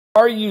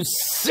Are you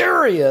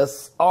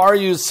serious? Are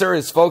you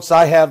serious, folks?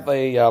 I have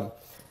a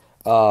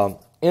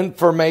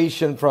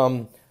information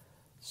from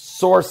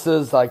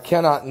sources I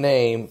cannot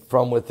name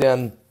from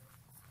within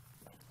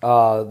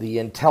the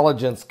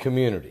intelligence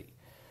community,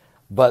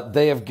 but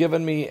they have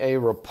given me a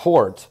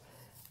report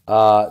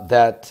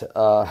that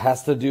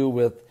has to do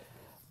with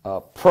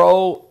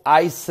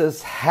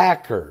pro-ISIS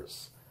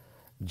hackers,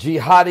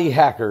 jihadi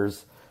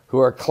hackers, who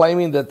are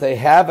claiming that they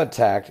have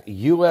attacked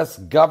U.S.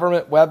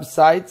 government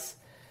websites,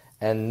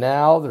 and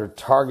now they're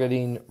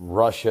targeting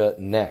Russia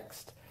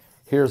next.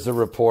 Here's a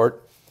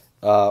report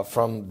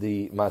from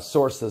my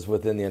sources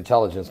within the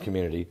intelligence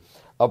community.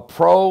 A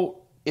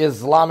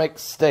pro-Islamic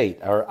State,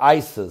 or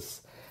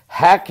ISIS,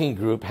 hacking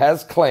group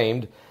has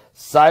claimed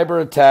cyber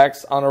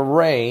attacks on a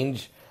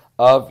range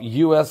of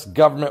U.S.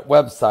 government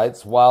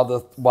websites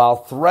while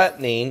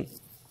threatening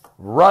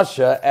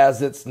Russia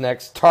as its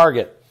next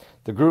target.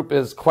 The group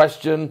is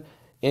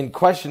in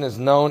question is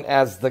known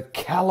as the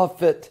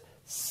Caliphate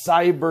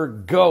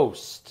Cyber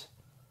Ghost.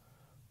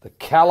 The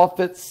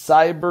Caliphate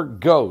Cyber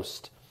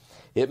Ghost.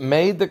 It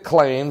made the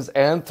claims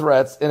and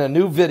threats in a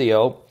new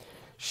video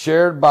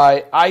shared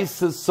by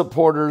ISIS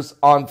supporters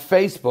on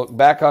Facebook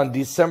back on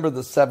December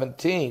the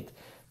 17th,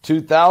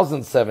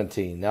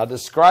 2017. Now,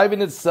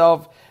 describing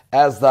itself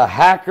as the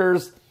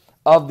hackers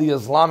of the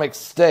Islamic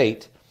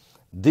State,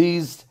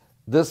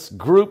 this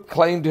group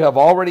claimed to have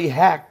already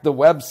hacked the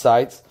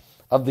websites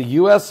of the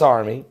U.S.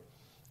 Army,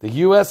 the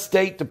U.S.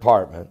 State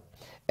Department,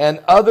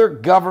 and other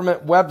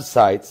government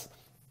websites,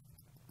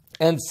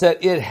 and said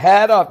it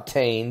had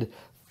obtained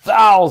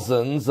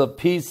thousands of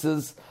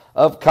pieces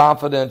of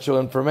confidential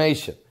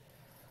information.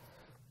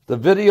 The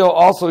video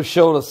also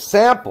showed a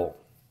sample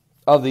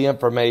of the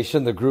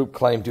information the group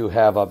claimed to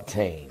have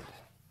obtained.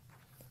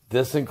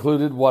 This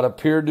included what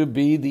appeared to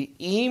be the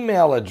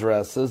email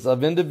addresses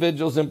of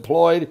individuals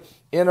employed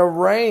in a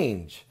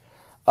range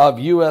of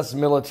U.S.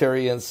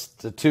 military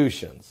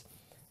institutions,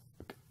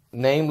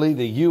 namely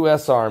the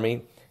U.S.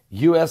 Army,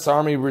 U.S.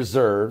 Army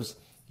Reserves,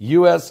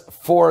 U.S.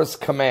 Forces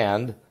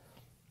Command,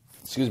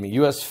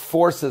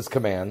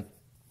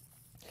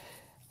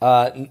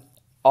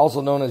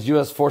 also known as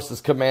U.S. Forces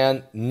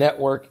Command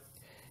Network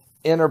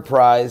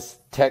Enterprise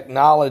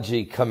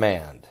Technology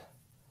Command,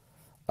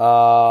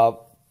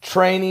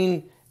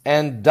 Training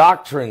and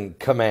Doctrine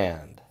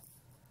Command,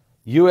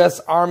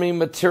 U.S. Army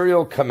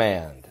Material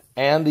Command,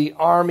 and the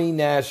Army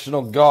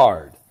National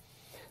Guard.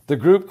 The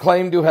group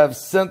claimed to have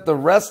sent the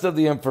rest of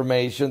the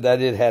information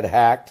that it had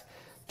hacked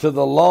to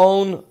the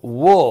lone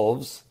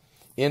wolves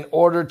in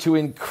order to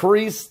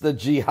increase the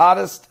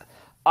jihadist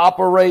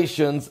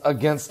operations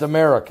against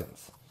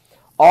Americans.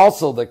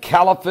 Also, the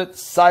Caliphate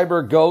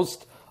Cyber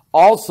Ghost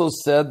also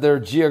said their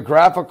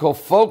geographical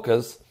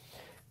focus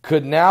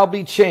could now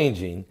be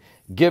changing,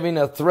 giving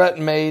a threat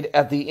made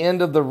at the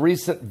end of the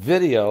recent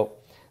video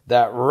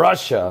that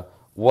Russia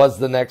was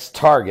the next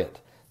target.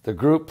 The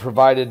group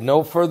provided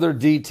no further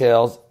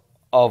details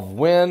of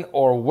when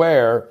or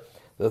where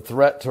the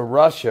threat to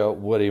Russia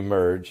would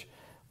emerge,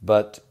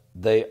 but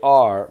they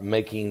are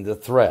making the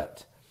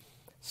threat.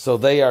 So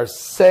they are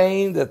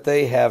saying that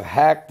they have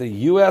hacked the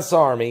U.S.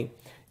 Army,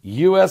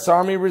 U.S.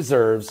 Army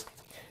Reserves,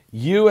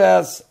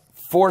 U.S.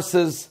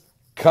 Forces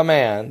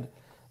Command,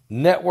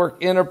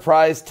 Network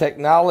Enterprise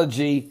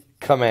Technology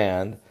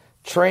Command,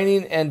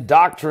 Training and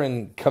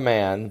Doctrine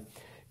Command,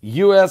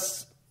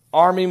 U.S.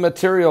 Army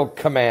Material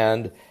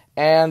Command,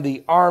 and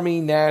the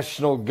Army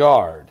National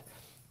Guard.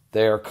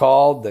 They are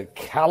called the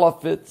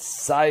Caliphate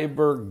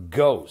Cyber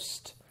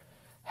Ghost,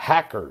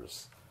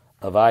 hackers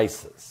of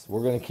ISIS.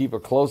 We're going to keep a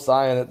close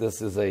eye on it.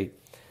 This is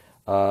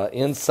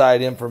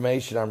inside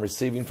information I'm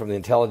receiving from the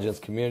intelligence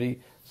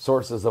community,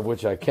 sources of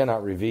which I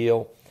cannot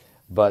reveal.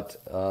 But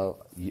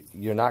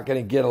you're not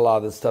going to get a lot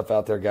of this stuff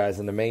out there, guys,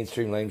 in the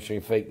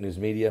mainstream fake news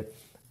media.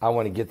 I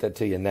want to get that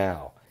to you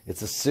now.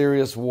 It's a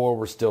serious war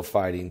we're still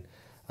fighting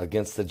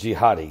against the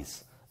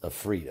jihadis of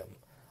freedom.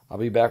 I'll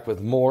be back with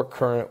more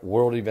current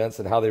world events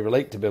and how they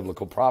relate to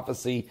biblical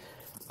prophecy.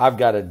 I've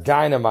got a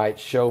dynamite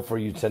show for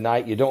you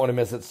tonight. You don't want to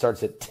miss it. It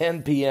starts at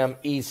 10 p.m.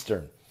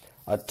 Eastern.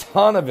 A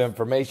ton of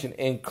information,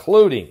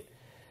 including,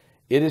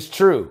 it is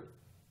true,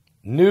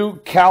 New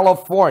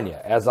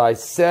California. As I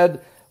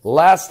said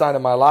last night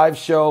on my live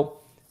show,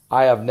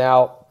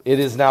 it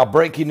is now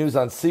breaking news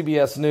on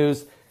CBS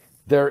News.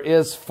 There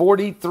is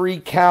 43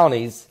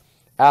 counties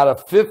out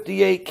of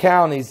 58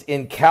 counties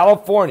in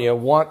California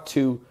want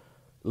to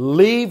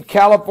leave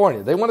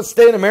California. They want to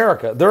stay in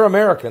America. They're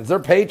Americans. They're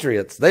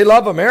patriots. They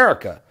love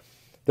America.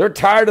 They're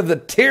tired of the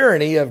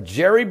tyranny of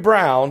Jerry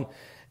Brown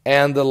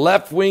and the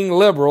left-wing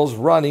liberals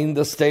running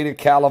the state of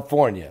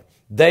California.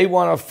 They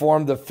want to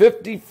form the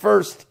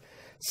 51st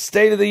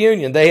State of the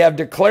Union. They have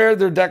declared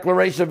their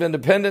Declaration of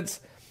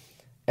Independence,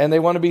 and they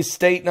want to be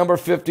state number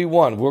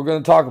 51. We're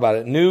going to talk about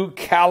it. New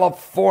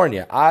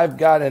California. I've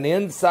got an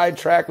inside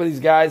track with these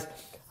guys.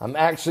 I'm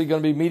actually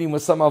going to be meeting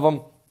with some of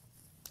them,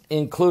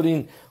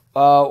 including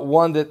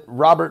one that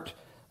Robert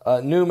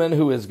Newman,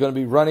 who is going to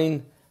be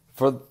running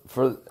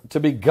to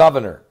be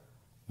governor.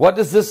 What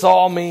does this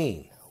all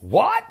mean?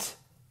 What?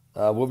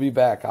 We'll be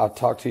back. I'll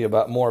talk to you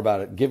more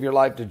about it. Give your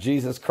life to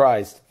Jesus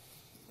Christ.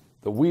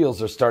 The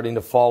wheels are starting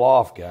to fall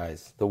off,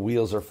 guys. The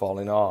wheels are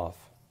falling off.